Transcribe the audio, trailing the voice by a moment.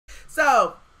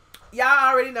y'all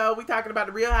already know we talking about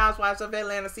the Real Housewives of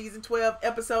Atlanta season 12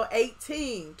 episode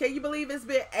 18. Can you believe it's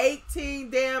been 18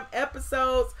 damn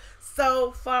episodes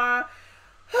so far?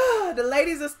 The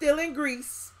ladies are still in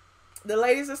Greece. The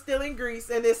ladies are still in Greece,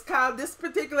 and it's called, this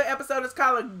particular episode is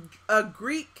called a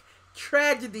Greek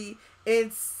tragedy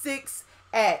in 6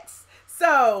 acts.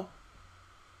 So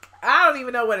I don't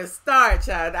even know where to start,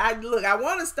 child. I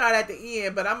want to start at the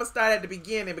end, but I'm going to start at the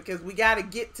beginning because we got to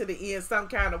get to the end some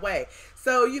kind of way.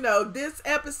 So, you know, this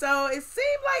episode, it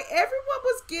seemed like everyone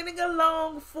was getting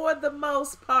along for the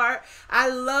most part. I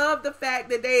love the fact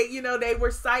that they, you know, they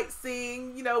were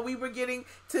sightseeing. You know, we were getting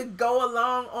to go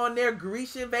along on their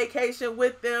Grecian vacation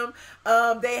with them.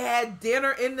 They had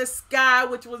dinner in the sky,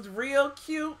 which was real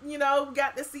cute. You know, we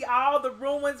got to see all the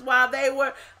ruins while they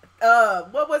were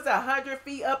 100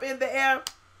 feet up in the air.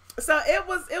 So it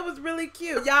was really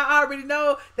cute. Y'all already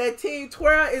know that Team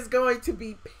Twirl is going to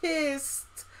be pissed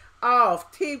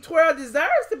off. Team Twirl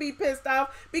deserves to be pissed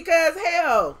off because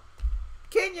hell,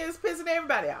 Kenya is pissing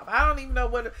everybody off. I don't even know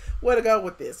where to go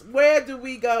with this. Where do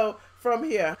we go from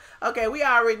here? Okay, we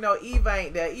already know Eva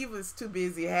ain't there. Eva's too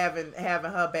busy having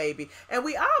her baby, and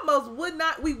we would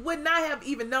not have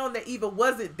even known that Eva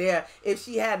wasn't there if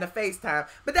she hadn't a FaceTime.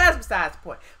 But that's besides the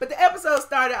point. But the episode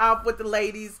started off with the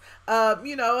ladies,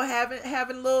 you know, having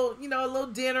a little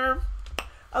dinner.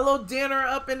 A little dinner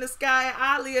up in the sky. And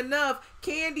oddly enough,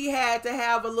 Kandi had to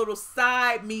have a little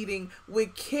side meeting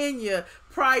with Kenya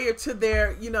prior to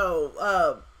their, you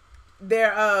know,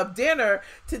 their dinner,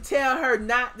 to tell her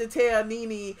not to tell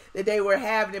Nene that they were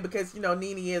having it because, you know,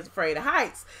 Nene is afraid of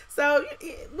heights. So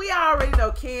we already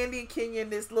know Kandi and Kenya in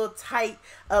this little tight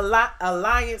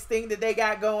alliance thing that they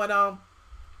got going on.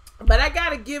 But I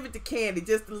gotta give it to Kandi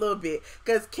just a little bit,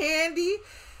 because Kandi,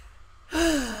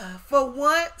 for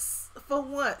once,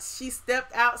 she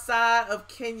stepped outside of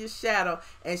Kenya's shadow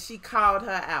and she called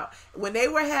her out. When they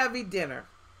were having dinner,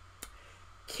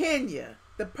 Kenya,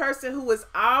 the person who was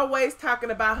always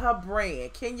talking about her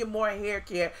brand, Kenya Moore Hair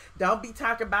Care, don't be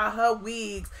talking about her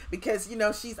wigs because, you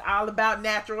know, she's all about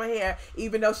natural hair,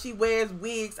 even though she wears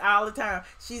wigs all the time.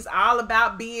 She's all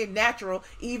about being natural,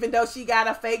 even though she got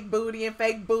a fake booty and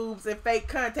fake boobs and fake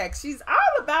contacts. She's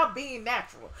all about being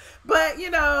natural. But, you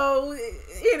know,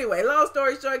 anyway, long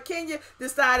story short, Kenya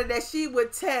decided that she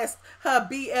would test her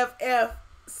BFF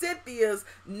Cynthia's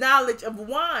knowledge of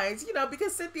wines, you know,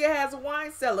 because Cynthia has a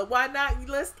wine cellar. Why not?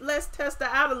 Let's test her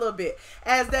out a little bit.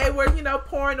 As they were, you know,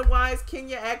 pouring the wines,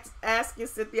 Kenya asking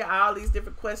Cynthia all these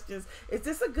different questions. Is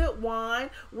this a good wine?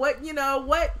 What, you know,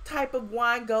 what type of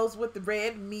wine goes with the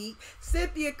red meat?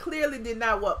 Cynthia clearly did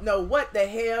not know what the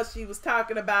hell she was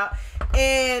talking about.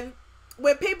 And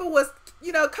when people was,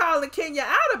 you know, calling Kenya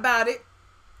out about it,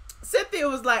 Cynthia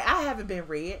was like, I haven't been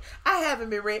read. I haven't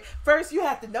been read. First, you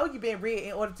have to know you've been read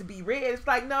in order to be read. It's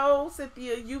like, no,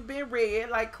 Cynthia, you've been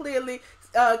read. Like, clearly,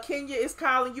 Kenya is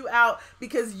calling you out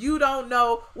because you don't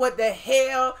know what the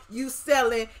hell you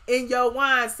selling in your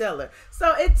wine cellar.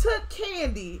 So it took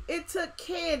Kandi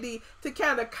to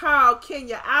kind of call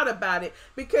Kenya out about it,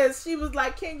 because she was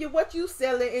like, Kenya, what you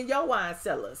selling in your wine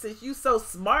cellar, since you so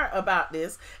smart about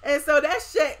this? And so that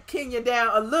shut Kenya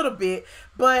down a little bit.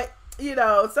 But you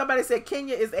know, somebody said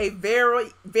Kenya is a very,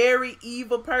 very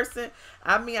evil person.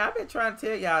 I mean, I've been trying to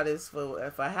tell y'all this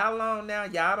for how long now?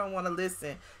 Y'all don't want to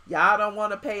listen. Y'all don't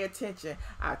want to pay attention.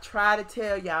 I try to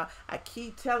tell y'all. I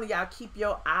keep telling y'all, keep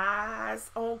your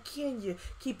eyes on Kenya.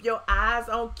 Keep your eyes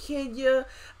on Kenya,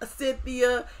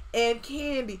 Cynthia, and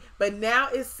Kandi. But now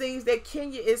it seems that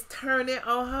Kenya is turning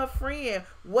on her friend.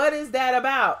 What is that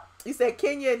about? You said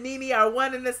Kenya and Nene are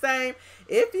one and the same.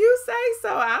 If you say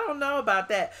so, I don't know about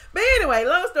that. But anyway,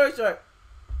 long story short,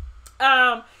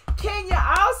 Kenya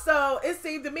also, it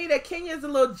seemed to me that Kenya is a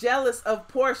little jealous of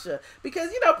Porsha,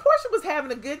 because, you know, Porsha was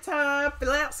having a good time,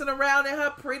 flouncing around in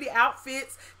her pretty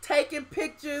outfits, taking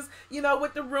pictures, you know,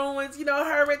 with the ruins. You know,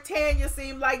 her and Tanya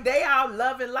seem like they all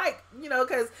love and like, you know,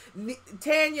 because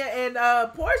Tanya and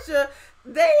Porsha,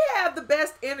 they have the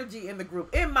best energy in the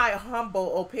group, in my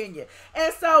humble opinion.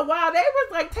 And so while they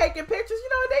were like taking pictures, you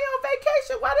know, they on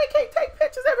vacation. Why they can't take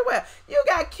pictures everywhere? You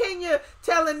got Kenya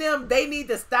telling them they need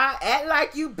to stop, act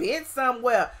like you been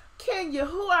somewhere. Kenya,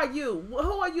 who are you? Who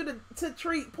are you to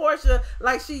treat Porsha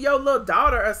like she your little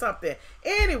daughter or something?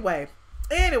 Anyway,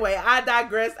 I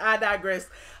digress.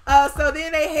 So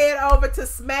then they head over to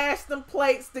smash some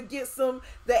plates to get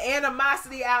the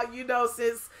animosity out, you know,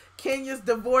 since Kenya's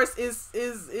divorce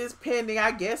is pending.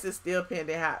 I guess it's still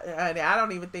pending. I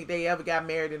don't even think they ever got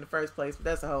married in the first place, but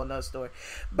that's a whole nother story.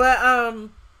 But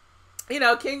you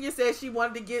know, Kenya said she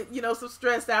wanted to get, you know, some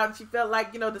stress out, and she felt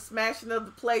like, you know, the smashing of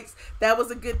the plates, that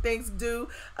was a good thing to do.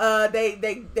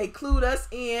 They clued us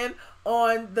in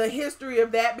on the history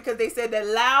of that, because they said that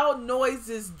loud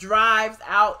noises drives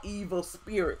out evil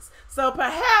spirits. So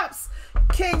perhaps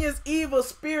Kenya's evil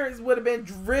spirits would have been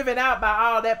driven out by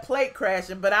all that plate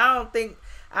crashing, but I don't think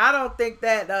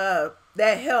that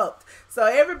that helped. So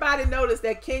everybody noticed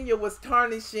that Kenya was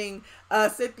tarnishing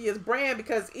Cynthia's brand,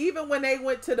 because even when they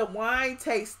went to the wine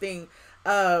tasting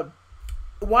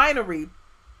winery,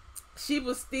 she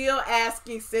was still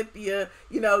asking Cynthia,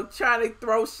 you know, trying to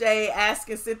throw shade,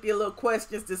 asking Cynthia little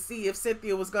questions to see if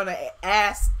Cynthia was going to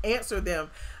answer them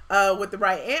with the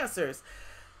right answers.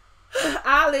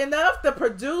 Oddly enough, the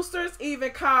producers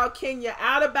even called Kenya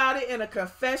out about it in a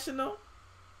confessional.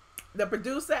 The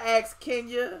producer asked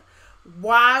Kenya,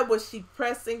 why was she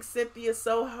pressing Cynthia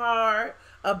so hard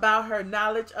about her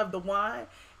knowledge of the wine?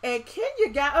 And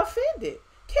Kenya got offended.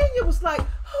 Kenya was like,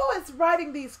 who is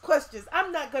writing these questions?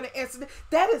 I'm not going to answer them.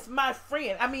 That is my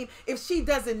friend. I mean, if she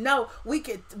doesn't know, we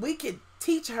could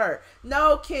teach her.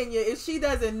 No, Kenya, if she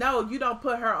doesn't know, you don't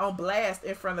put her on blast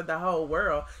in front of the whole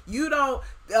world. You don't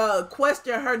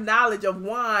question her knowledge of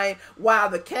wine while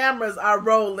the cameras are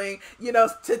rolling, you know,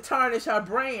 to tarnish her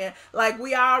brand. Like,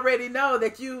 we already know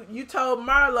that you told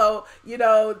Marlo, you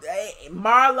know,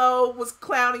 Marlo was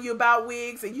clowning you about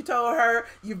wigs, and you told her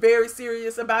you're very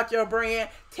serious about your brand.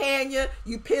 Tanya,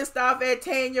 you pissed off at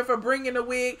Tanya for bringing a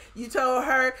wig. You told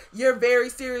her you're very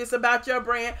serious about your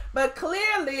brand. But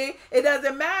clearly, it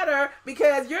doesn't matter,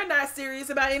 because you're not serious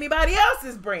about anybody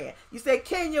else's brand. You said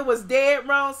Kenya was dead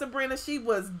wrong, Sabrina. She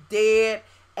was dead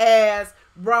ass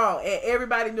wrong, and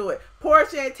everybody knew it.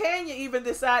 Porsha and Tanya even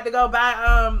decided to go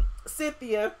buy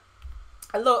Cynthia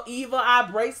a little evil eye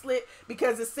bracelet,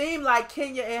 because it seemed like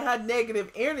Kenya and her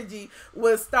negative energy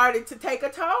was starting to take a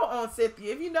toll on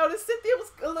Cynthia. If you notice, Cynthia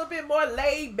was a little bit more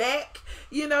laid back.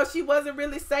 You know, she wasn't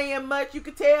really saying much. You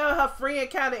could tell her friend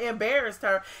kind of embarrassed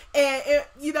her. And,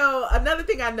 you know, another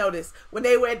thing I noticed when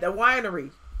they were at the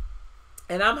winery,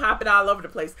 and I'm hopping all over the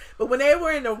place, but when they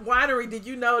were in the winery, did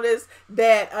you notice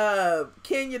that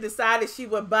Kenya decided she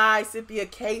would buy Cynthia a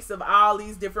case of all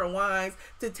these different wines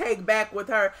to take back with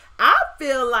her? I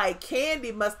feel like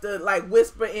Kandi must have like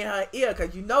whispered in her ear,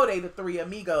 because you know they the three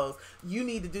amigos. You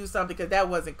need to do something, because that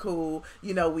wasn't cool.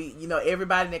 You know,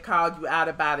 everybody that called you out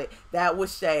about it, that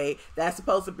was shade. That's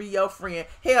supposed to be your friend.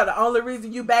 Hell, the only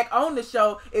reason you back on the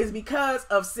show is because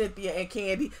of Cynthia and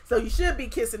Kandi. So you should be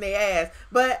kissing their ass.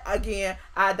 But again,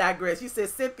 I digress. You said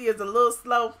Cynthia's a little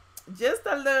slow. Just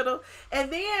a little.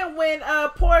 And then when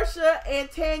Porsha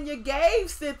and Tanya gave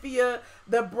Cynthia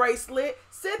the bracelet,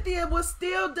 Cynthia was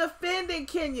still defending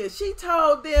Kenya. She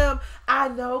told them, I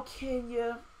know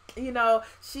Kenya, you know,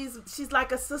 she's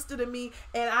like a sister to me,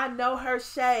 and I know her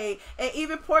shade. And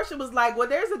even Porsha was like, well,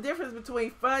 there's a difference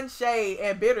between fun shade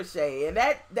and bitter shade. And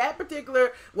that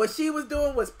particular, what she was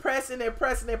doing was pressing and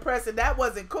pressing and pressing. That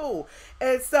wasn't cool.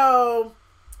 And so,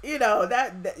 you know,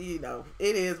 that you know,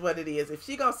 it is what it is. If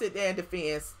she gonna sit there and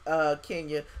defend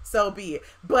Kenya, so be it.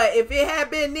 But if it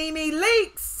had been Nene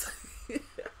Leakes,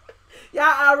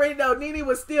 y'all already know Nene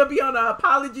would still be on an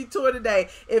apology tour today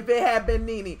if it had been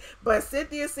Nene. But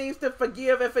Cynthia seems to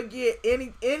forgive and forget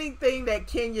anything that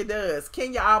Kenya does.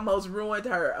 Kenya almost ruined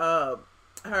her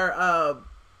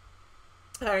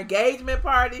engagement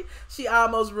party. She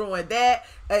almost ruined that,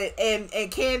 and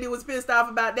Kandi was pissed off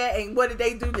about that. And what did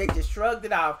they do? They just shrugged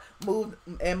it off,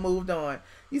 moved on.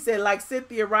 You said, like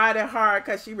Cynthia riding hard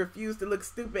because she refused to look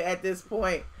stupid at this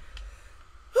point.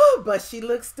 Whew, but she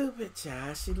looks stupid,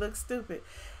 child. She looks stupid.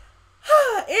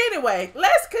 Anyway,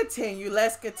 let's continue.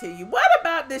 What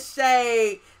about the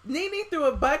shade? Nene threw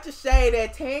a bunch of shade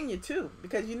at Tanya too,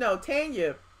 because you know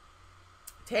Tanya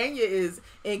is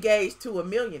engaged to a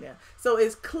millionaire. So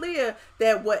it's clear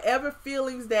that whatever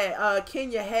feelings that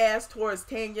Kenya has towards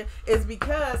Tanya is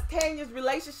because Tanya's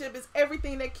relationship is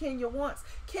everything that Kenya wants.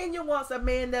 Kenya wants a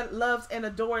man that loves and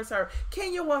adores her.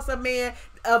 Kenya wants a man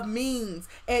of means.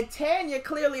 And Tanya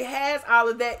clearly has all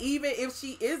of that, even if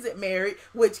she isn't married,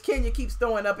 which Kenya keeps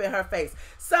throwing up in her face.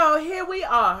 So here we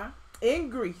are in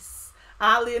Greece.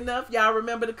 Oddly enough, y'all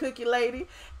remember the cookie lady?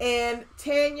 And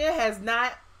Tanya has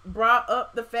not brought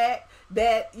up the fact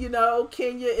that, you know,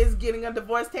 Kenya is getting a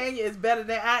divorce. Tanya is better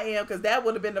than I am, because that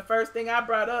would have been the first thing I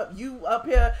brought up. You up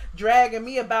here dragging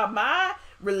me about my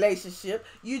relationship.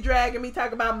 You dragging me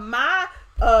talking about my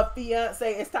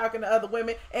fiance is talking to other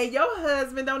women, and your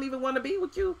husband don't even want to be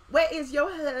with you. Where is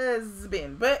your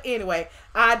husband? But anyway,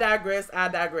 I digress.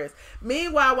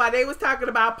 Meanwhile, while they was talking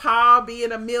about Paul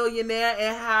being a millionaire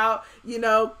and how, you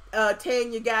know,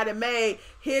 Tanya got it made,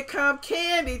 here come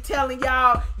Kandi telling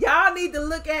y'all need to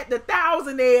look at the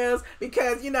thousandaires,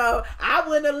 because, you know, I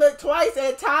wouldn't have looked twice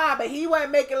at Ty, but he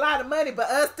wasn't making a lot of money, but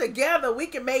us together we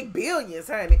can make billions,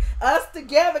 honey. Us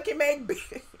together can make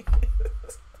billions.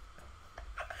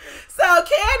 So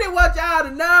Kandi wants y'all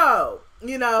to know,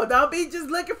 you know, don't be just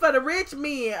looking for the rich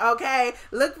men, okay?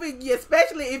 Look for you,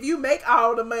 especially if you make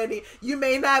all the money. You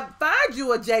may not find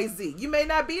you a Jay-Z. You may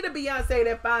not be the Beyonce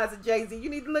that finds a Jay-Z. You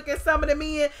need to look at some of the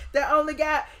men that only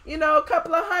got, you know, a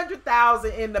couple of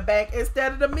 100,000 in the bank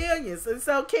instead of the millions. And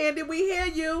so, Kandi, we hear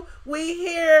you. We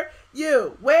hear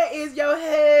you. Where is your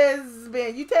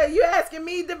husband? You asking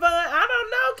me, Devon? I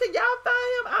don't know. Can y'all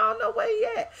find him? I don't know where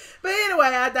he at. But anyway,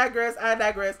 I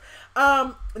digress.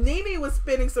 Nene was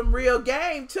spitting some real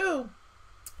game too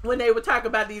when they were talking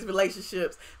about these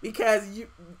relationships, because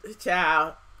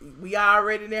we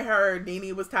already heard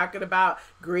Nene was talking about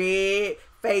Greg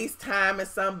FaceTiming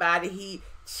somebody. He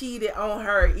cheated on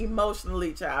her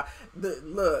emotionally, child.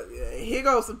 Look, here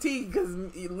goes some tea, because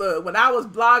look, when I was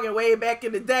blogging way back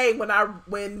in the day,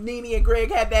 when Nene and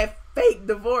Greg had that fake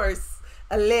divorce,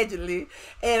 allegedly,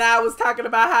 and I was talking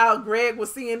about how Greg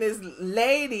was seeing this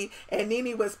lady, and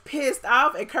Nene was pissed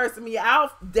off and cursing me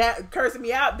out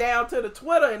down to the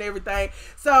Twitter and everything.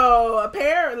 So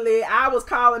apparently I was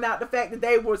calling out the fact that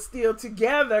they were still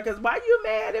together, because why you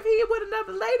mad if he with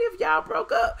another lady if y'all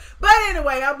broke up? But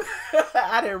anyway,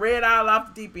 I done read all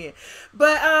off the deep end.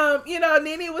 But you know,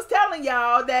 Nene was telling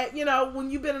y'all that, you know,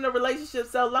 when you've been in a relationship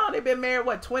so long, they've been married,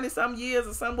 what, 20 some years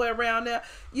or somewhere around there,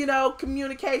 you know,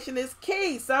 communication is key.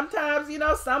 Sometimes, you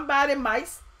know, somebody might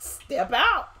step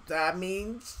out. I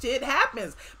mean, shit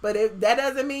happens. But that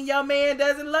doesn't mean your man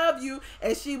doesn't love you.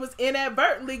 And she was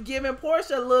inadvertently giving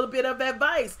Porsha a little bit of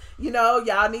advice. You know,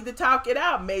 y'all need to talk it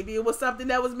out. Maybe it was something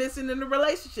that was missing in the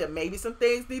relationship. Maybe some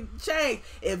things need to change.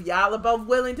 If y'all are both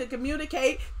willing to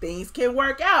communicate, things can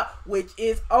work out, which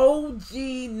is OG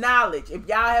knowledge. If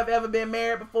y'all have ever been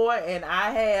married before, and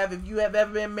I have, if you have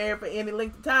ever been married for any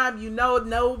length of time, you know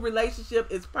no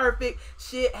relationship is perfect.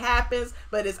 Shit happens,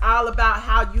 but it's all about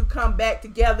how you come back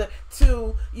together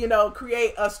to, you know,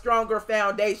 create a stronger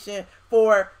foundation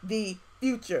for the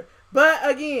future. But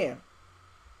again,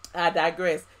 I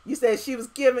digress. You said she was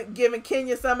giving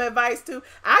Kenya some advice too.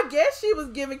 I guess she was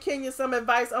giving Kenya some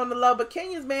advice on the low, but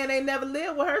Kenya's man ain't never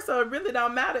lived with her, so it really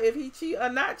don't matter if he cheat or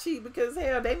not cheat, because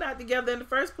hell, they not together in the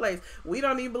first place. We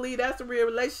don't even believe that's a real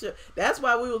relationship. That's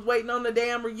why we was waiting on the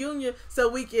damn reunion, so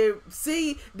we could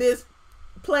see this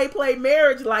play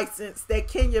marriage license that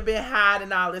Kenya been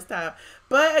hiding all this time.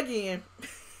 But again,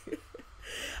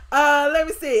 let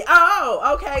me see.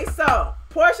 Oh, okay. So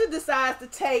Porsha decides to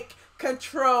take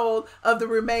control of the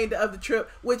remainder of the trip,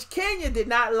 which Kenya did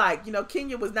not like. You know,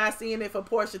 Kenya was not seeing it for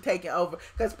Porsha taking over,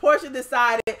 because Porsha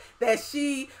decided that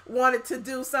she wanted to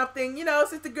do something, you know,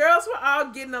 since the girls were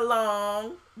all getting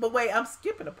along. But wait, I'm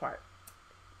skipping a part.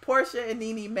 Porsha and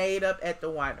Nene made up at the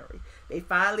winery. They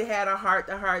finally had a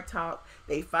heart-to-heart talk.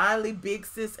 They finally, big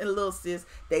sis and little sis,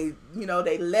 they, you know,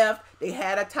 they left. They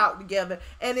had a talk together.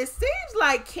 And it seems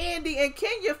like Kandi and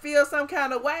Kenya feel some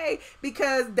kind of way,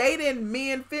 because they didn't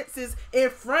mend fences in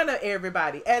front of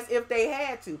everybody as if they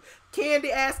had to.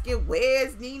 Kandi asking,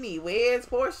 where's Nene? Where's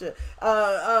Porsha?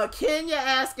 Kenya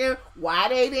asking why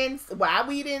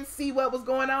we didn't see what was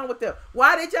going on with them.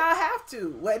 Why did y'all have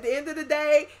to? Well, at the end of the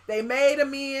day, they made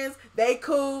amends. They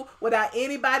cool without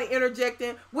anybody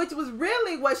interjecting, which was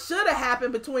really what should have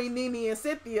happened between Nene and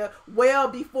Cynthia well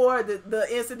before the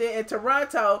incident in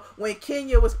Toronto, when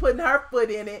Kenya was putting her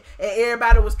foot in it and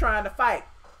everybody was trying to fight.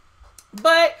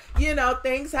 But, you know,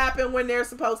 things happen when they're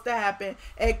supposed to happen.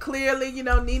 And clearly, you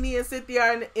know, Nene and Cynthia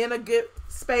are in a good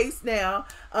space now.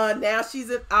 Now she's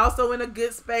also in a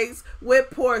good space with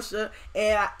Porsha.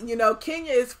 And, you know,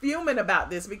 Kenya is fuming about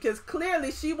this, because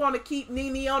clearly she want to keep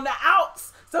Nene on the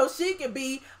outs so she can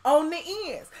be on the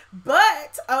ends.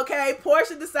 But, okay,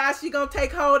 Porsha decides she going to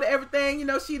take hold of everything. You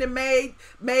know, she done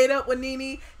made up with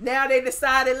Nene. Now they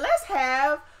decided, let's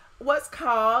have what's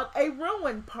called a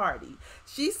ruin party.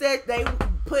 She said they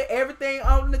put everything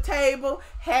on the table,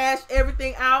 hash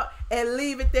everything out, and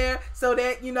leave it there so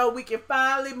that, you know, we can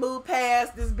finally move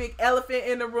past this big elephant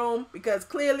in the room, because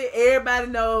clearly everybody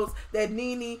knows that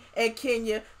Nene and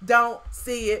Kenya don't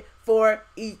see it for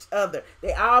each other.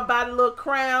 They all bought the little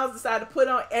crowns, decided to put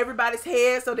on everybody's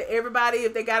head so that everybody,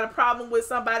 if they got a problem with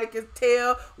somebody, can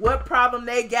tell what problem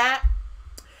they got.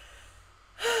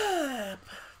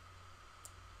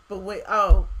 But wait,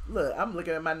 oh, look, I'm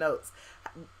looking at my notes.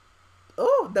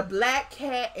 Oh, the black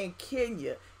cat and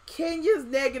Kenya. Kenya's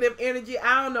negative energy,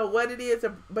 I don't know what it is,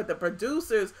 but the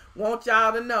producers want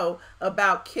y'all to know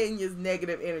about Kenya's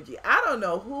negative energy. I don't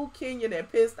know who Kenya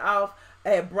that pissed off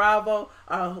at Bravo,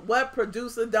 what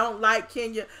producer don't like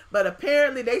Kenya, but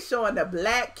apparently they showing the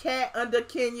black cat under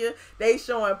Kenya. They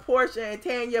showing Porsha and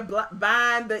Tanya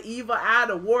bind the evil eye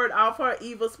to ward off her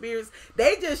evil spirits.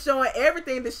 They just showing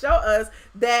everything to show us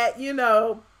that, you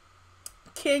know,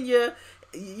 Kenya,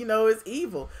 you know, is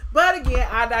evil. But again,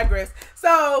 I digress.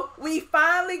 So we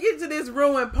finally get to this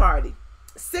ruin party.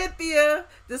 Cynthia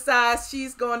decides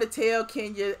she's going to tell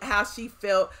Kenya how she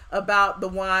felt about the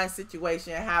wine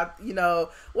situation. How, you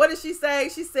know, what did she say?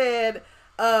 She said,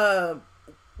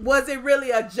 was it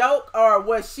really a joke or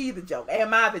was she the joke?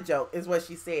 Am I the joke is what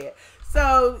she said.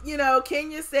 So, you know,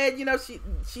 Kenya said, you know,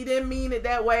 she didn't mean it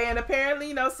that way. And apparently,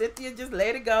 you know, Cynthia just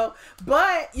let it go.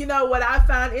 But, you know, what I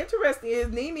find interesting is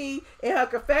Nene in her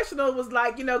confessional was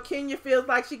like, you know, Kenya feels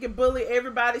like she can bully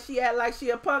everybody. She act like she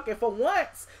a punk. And for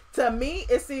once, to me,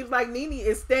 it seems like Nene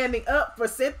is standing up for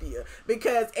Cynthia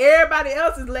because everybody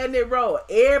else is letting it roll.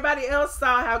 Everybody else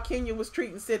saw how Kenya was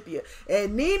treating Cynthia.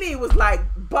 And Nene was like,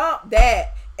 bump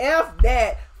that, F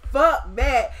that. Fuck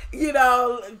that, you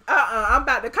know, I'm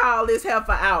about to call this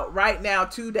heifer out right now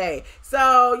today.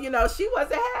 So, you know, she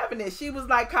wasn't having it. She was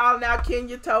like calling out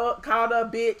Kenya, called her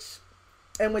a bitch.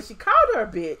 And when she called her a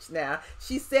bitch now,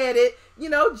 she said it, you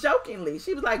know, jokingly.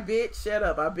 She was like, bitch, shut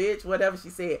up, a bitch, whatever she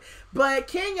said. But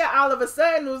Kenya all of a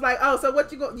sudden was like, oh, so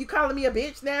what you calling me a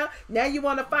bitch now? Now you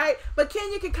want to fight? But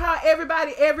Kenya can call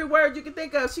everybody every word you can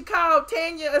think of. She called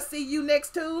Tanya a see you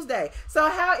next Tuesday. So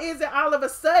how is it all of a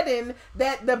sudden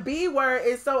that the B word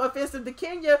is so offensive to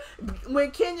Kenya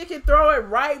when Kenya can throw it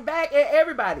right back at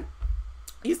everybody?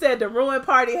 You said the ruin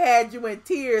party had you in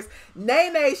tears.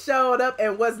 Nene showed up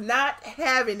and was not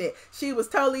having it. She was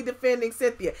totally defending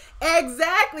Cynthia.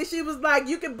 Exactly. She was like,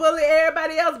 you can bully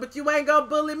everybody else, but you ain't gonna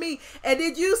bully me. And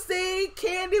did you see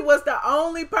Kandi was the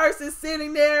only person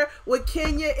sitting there with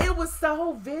Kenya? It was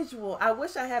so visual. I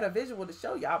wish I had a visual to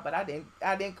show y'all, but I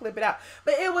didn't clip it out.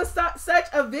 But it was such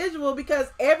a visual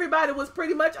because everybody was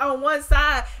pretty much on one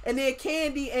side and then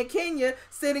Kandi and Kenya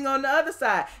sitting on the other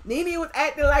side. Nene was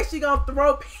acting like she gonna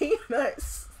throw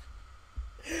peanuts.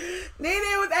 Nene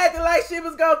was acting like she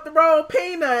was gonna throw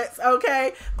peanuts,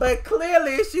 okay? But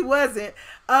clearly she wasn't.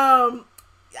 I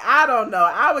don't know.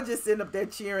 I was just sitting up there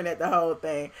cheering at the whole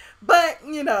thing. But,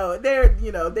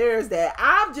 there's that.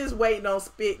 I'm just waiting on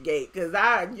Spitgate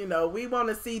because we want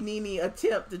to see Nene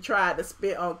attempt to try to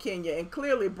spit on Kenya. And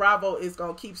clearly Bravo is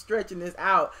going to keep stretching this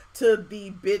out to the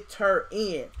bitter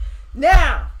end.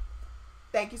 Now,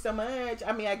 thank you so much.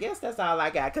 I mean, I guess that's all I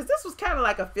got. Because this was kind of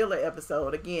like a filler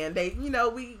episode. Again,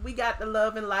 we got the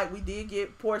love and light. We did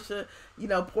get Porsha,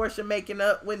 Porsha making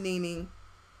up with Nene.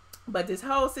 But this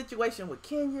whole situation with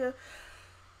Kenya,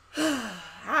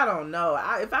 I don't know.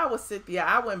 If I was Cynthia,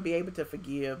 I wouldn't be able to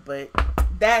forgive. But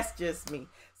that's just me.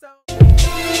 So